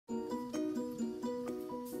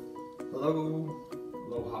Hello,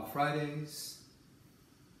 Aloha Fridays.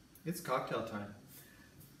 It's cocktail time.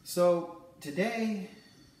 So today,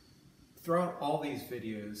 throughout all these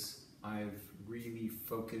videos, I've really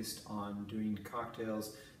focused on doing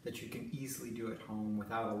cocktails that you can easily do at home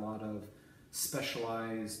without a lot of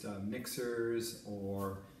specialized mixers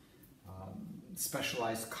or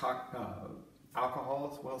specialized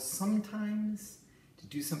alcohols. Well, sometimes to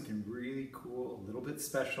do something really cool, a little bit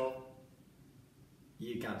special,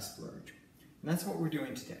 you gotta splurge. And that's what we're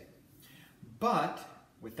doing today. But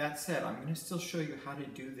with that said, I'm gonna still show you how to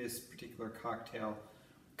do this particular cocktail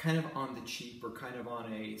kind of on the cheap or kind of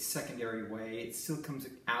on a secondary way. It still comes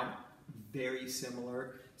out very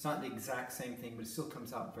similar. It's not the exact same thing, but it still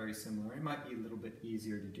comes out very similar. It might be a little bit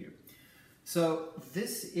easier to do. So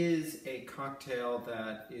this is a cocktail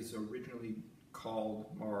that is originally called,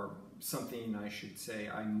 or something I should say,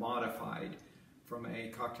 I modified from a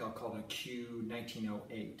cocktail called a Q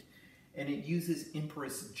 1908. And it uses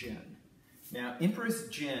Empress Gin. Now, Empress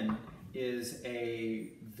Gin is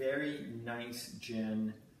a very nice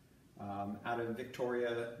gin out of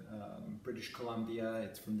Victoria, British Columbia.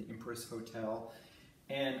 It's from the Empress Hotel.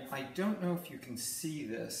 And I don't know if you can see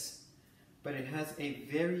this, but it has a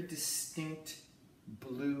very distinct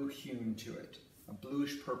blue hue to it, a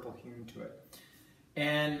bluish purple hue to it.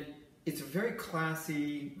 And it's a very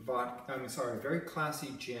classy very classy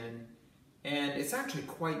gin, and it's actually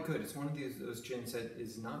quite good. It's one of those gins that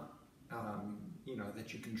is not,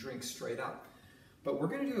 that you can drink straight up. But we're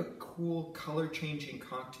going to do a cool color-changing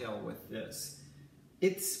cocktail with this.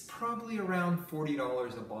 It's probably around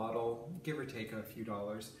 $40 a bottle, give or take a few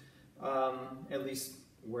dollars, at least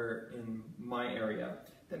where in my area.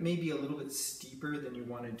 That may be a little bit steeper than you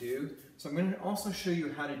want to do. So I'm going to also show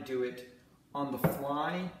you how to do it on the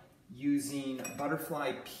fly using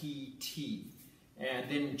Butterfly Pea Tea, and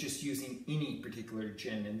then just using any particular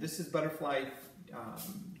gin. And this is Butterfly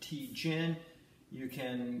Tea Gin. You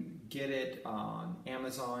can get it on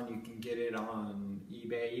Amazon, you can get it on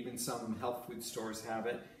eBay, even some health food stores have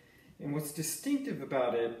it. And what's distinctive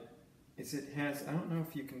about it is it has, I don't know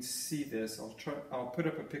if you can see this, I'll put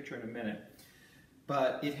up a picture in a minute,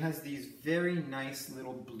 but it has these very nice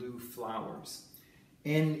little blue flowers.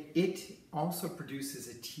 And it also produces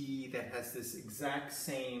a tea that has this exact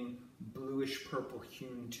same bluish purple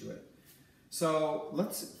hue to it. So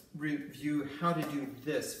let's review how to do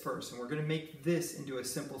this first. And we're going to make this into a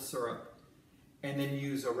simple syrup and then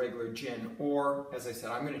use a regular gin. Or, as I said,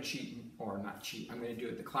 I'm going to cheat, or not cheat, I'm going to do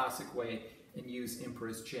it the classic way and use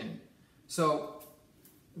Empress Gin. So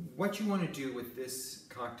what you want to do with this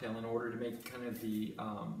cocktail in order to make kind of the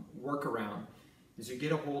workaround is you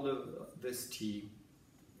get a hold of this tea.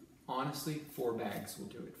 Honestly, 4 bags will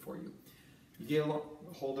do it for you. You get a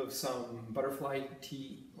hold of some butterfly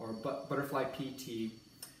tea or butterfly pea tea.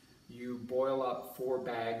 You boil up 4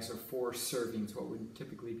 bags or 4 servings, what would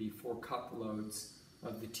typically be 4 cup loads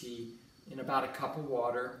of the tea, in about a cup of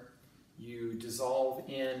water. You dissolve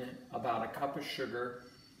in about a cup of sugar,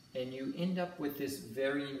 and you end up with this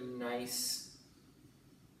very nice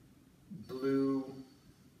blue,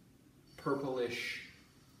 purplish,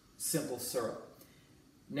 simple syrup.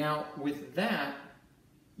 Now, with that,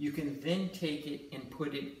 you can then take it and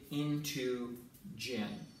put it into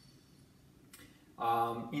gin.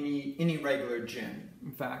 Any regular gin.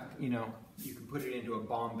 In fact, you can put it into a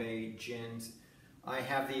Bombay gins. I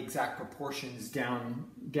have the exact proportions down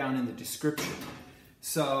in the description.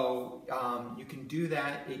 So you can do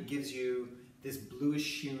that. It gives you this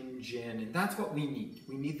bluish hued gin, and that's what we need.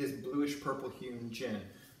 We need this bluish purple hued gin.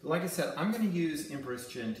 But like I said, I'm going to use Empress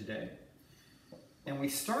Gin today. And we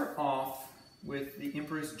start off with the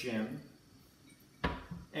Empress Gin.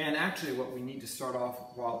 And actually what we need to start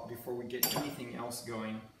off before we get anything else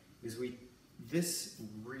going is this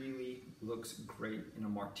really looks great in a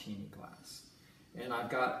martini glass. And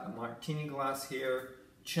I've got a martini glass here,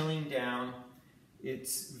 chilling down.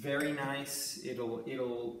 It's very nice. It'll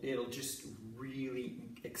just really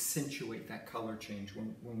accentuate that color change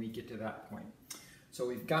when we get to that point. So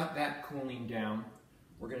we've got that cooling down.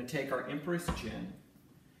 We're going to take our Empress Gin.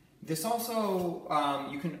 This also,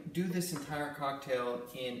 you can do this entire cocktail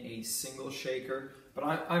in a single shaker, but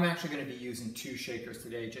I'm actually going to be using 2 shakers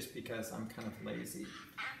today just because I'm kind of lazy.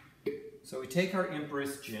 So we take our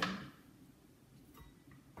Empress Gin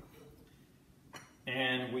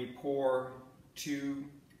and we pour 2,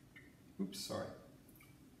 wrong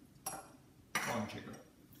shaker.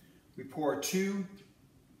 We pour 2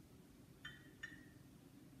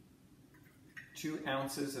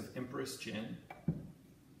 ounces of Empress Gin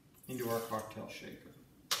into our cocktail shaker.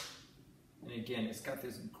 And again, it's got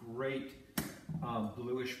this great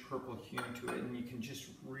bluish purple hue to it, and you can just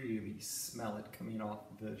really smell it coming off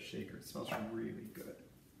the shaker. It smells really good.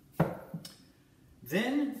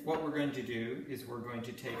 Then what we're going to do is we're going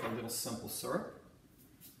to take a little simple syrup.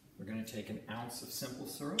 We're going to take an ounce of simple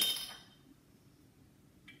syrup.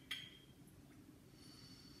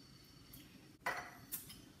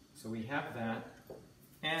 So we have that,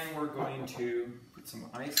 and we're going to put some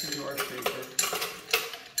ice into our shaker,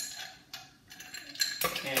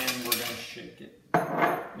 and we're going to shake it.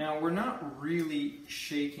 Now we're not really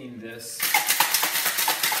shaking this to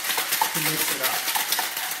mix it up.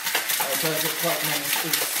 It does it quite nice.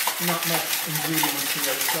 It's not much ingredients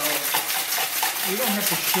here, so we don't have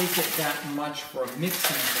to shake it that much for a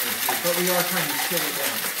mixing point of view, but we are trying to chill it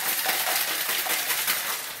down.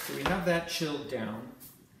 So we have that chilled down.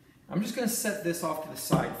 I'm just going to set this off to the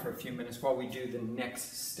side for a few minutes while we do the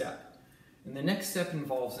next step. And the next step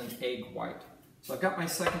involves an egg white. So I've got my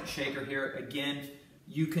second shaker here. Again,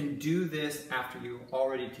 you can do this after you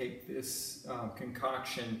already take this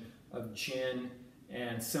concoction of gin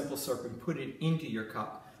and simple syrup and put it into your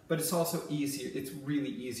cup. But it's also easier, it's really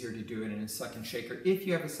easier to do it in a second shaker. If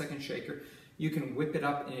you have a second shaker, you can whip it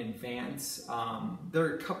up in advance. There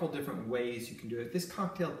are a couple different ways you can do it. This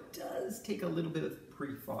cocktail does take a little bit of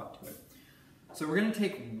pre-thought to it. So we're going to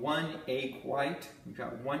take one egg white. We've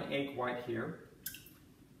got one egg white here.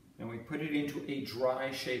 And we put it into a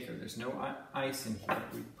dry shaker. There's no ice in here.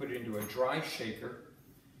 We put it into a dry shaker.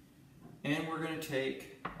 And we're going to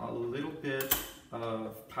take a little bit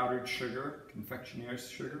of powdered sugar, confectioner's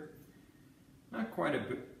sugar. Not quite a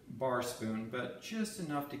bar spoon, but just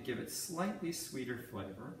enough to give it slightly sweeter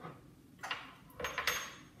flavor.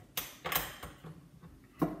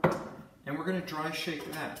 And we're going to dry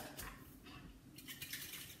shake that.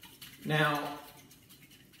 Now,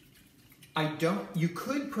 you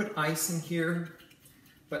could put ice in here,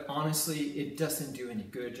 but honestly, it doesn't do any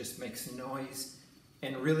good, it just makes noise.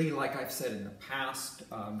 And really, like I've said in the past,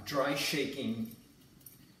 dry shaking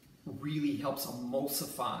really helps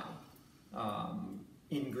emulsify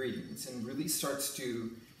ingredients and really starts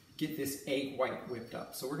to get this egg white whipped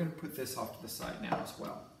up. So we're going to put this off to the side now as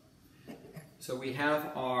well. So we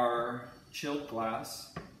have our chilled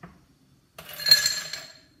glass.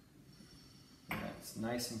 That's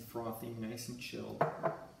nice and frothy, nice and chilled.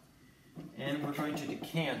 And we're going to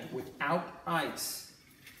decant without ice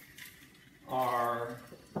our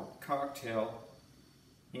cocktail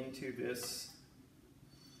into this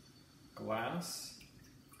glass.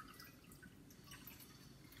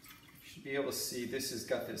 You should be able to see this has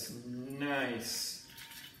got this nice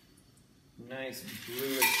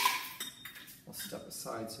bluish, I'll step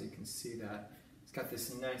aside so you can see that. It's got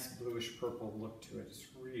this nice bluish purple look to it. It's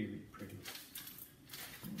really pretty.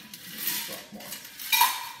 More.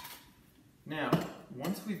 Now,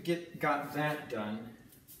 once we've got that done,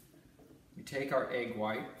 we take our egg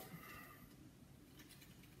white,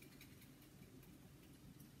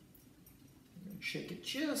 and shake it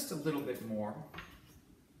just a little bit more,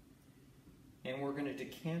 and we're going to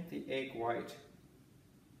decant the egg white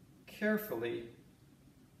carefully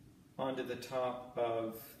onto the top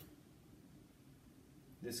of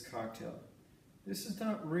this cocktail. This is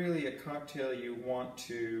not really a cocktail you want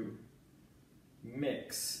to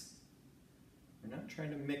mix. We're not trying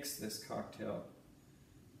to mix this cocktail.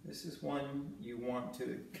 This is one you want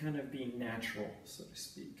to kind of be natural, so to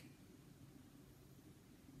speak.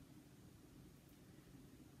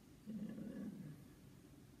 And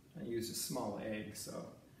I use a small egg, so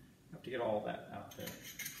I have to get all that out there.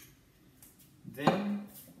 Then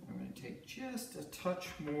I'm going to take just a touch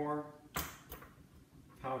more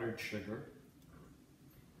powdered sugar.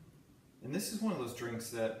 And this is one of those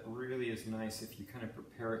drinks that really is nice if you kind of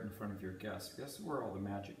prepare it in front of your guests. That's where all the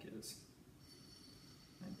magic is.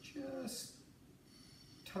 And just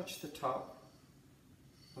touch the top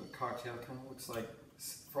of the cocktail. Kind of looks like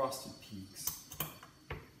frosted peaks.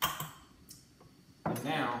 And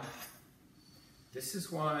now, this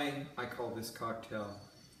is why I call this cocktail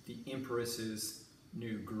the Empress's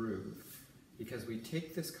New Grove. Because we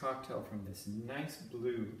take this cocktail from this nice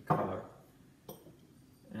blue color,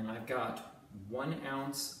 and I've got 1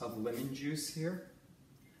 ounce of lemon juice here.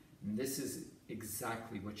 And this is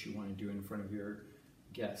exactly what you want to do in front of your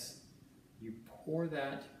guests. You pour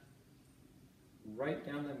that right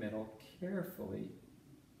down the middle carefully.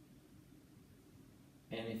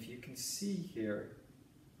 And if you can see here,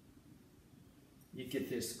 you get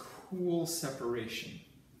this cool separation.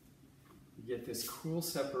 You get this cool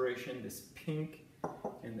separation, this pink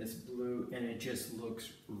and this blue, and it just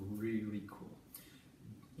looks really cool.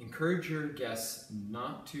 Encourage your guests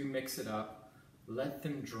not to mix it up. let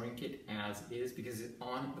them drink it as is, because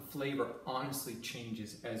the flavor honestly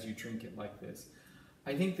changes as you drink it like this.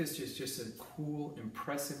 I think this is just a cool,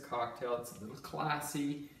 impressive cocktail. It's a little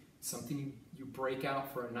classy, something you break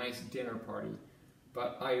out for a nice dinner party.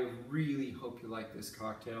 But I really hope you like this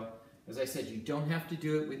cocktail. As I said, you don't have to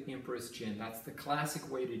do it with Empress Gin. That's the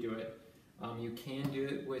classic way to do it. You can do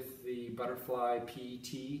it with the Butterfly Pea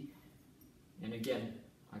Tea. And again,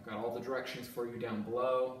 I've got all the directions for you down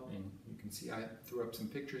below, and you can see I threw up some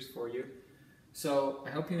pictures for you. So I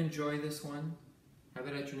hope you enjoy this one. Have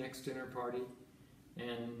it at your next dinner party,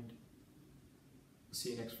 and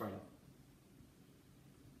see you next Friday.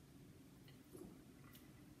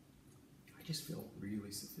 I just feel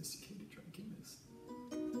really sophisticated drinking this.